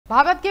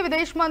भारत के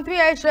विदेश मंत्री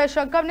एस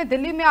जयशंकर ने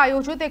दिल्ली में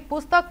आयोजित एक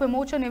पुस्तक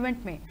विमोचन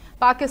इवेंट में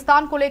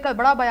पाकिस्तान को लेकर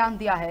बड़ा बयान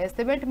दिया है। इस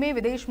इवेंट में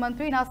विदेश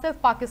मंत्री न सिर्फ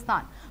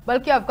पाकिस्तान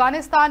बल्कि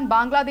अफगानिस्तान,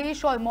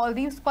 बांग्लादेश और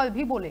मालदीव्स पर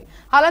भी बोले।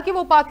 हालांकि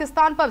वो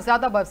पाकिस्तान पर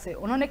ज्यादा बरसे।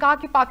 उन्होंने कहा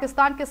कि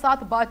पाकिस्तान के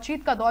साथ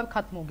बातचीत का दौर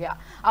खत्म हो गया,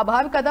 अब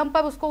हर कदम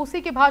पर उसको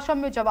उसी की भाषा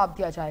में जवाब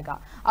दिया जाएगा।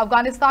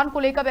 अफगानिस्तान को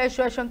लेकर एस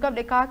जयशंकर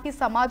ने कहा कि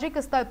सामाजिक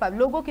स्तर पर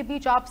लोगों के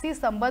बीच आपसी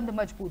संबंध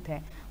मजबूत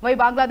हैं। वहीं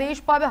बांग्लादेश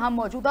पर हम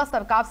मौजूदा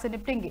सरकार से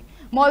निपटेंगे।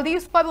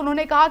 मालदीव्स पर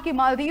उन्होंने कहा कि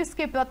मालदीव्स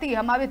के प्रति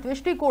हमारे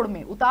दृष्टिकोण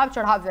में उतार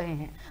चढ़ाव रहे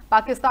हैं।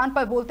 पाकिस्तान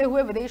पर बोलते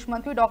हुए विदेश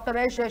मंत्री डॉक्टर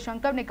एस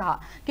जयशंकर ने कहा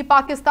कि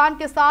पाकिस्तान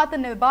के साथ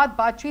निर्बाध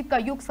बातचीत का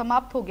युग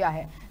समाप्त हो गया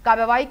है।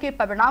 कार्रवाई के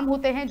परिणाम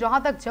होते हैं। जहां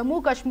तक जम्मू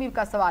कश्मीर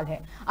का सवाल है,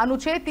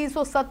 अनुच्छेद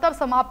 370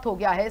 समाप्त हो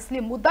गया है।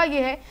 इसलिए मुद्दा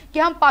यह है कि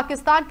हम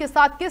पाकिस्तान के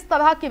साथ किस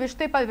तरह के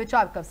रिश्ते पर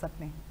विचार कर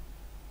सकते हैं।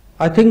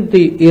 I think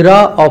the era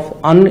of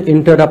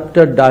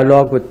uninterrupted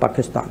dialogue with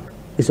Pakistan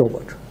is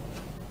over.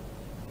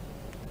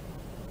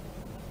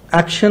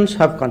 Actions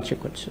have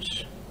consequences.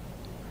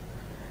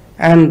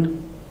 And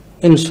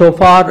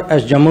insofar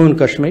as Jammu and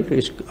Kashmir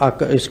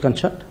is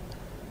concerned,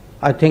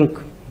 I think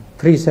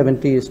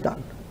 370 is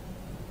done.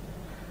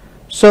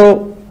 So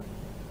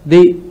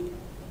the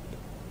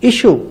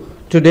issue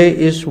today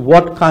is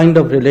what kind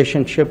of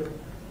relationship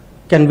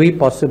can we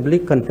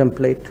possibly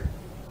contemplate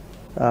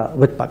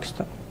with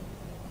Pakistan.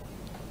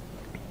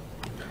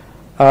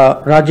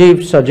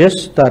 Rajiv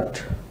suggests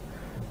that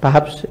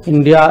perhaps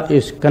India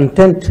is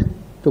content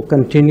to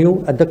continue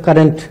at the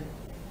current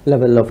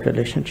level of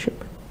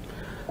relationship.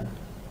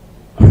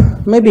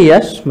 Maybe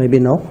yes, maybe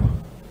no.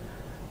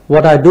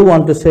 What I do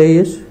want to say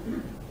is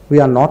we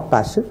are not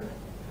passive,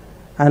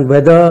 and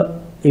whether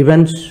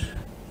events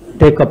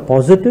take a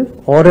positive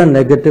or a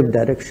negative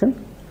direction,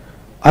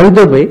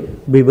 either way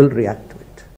we will react.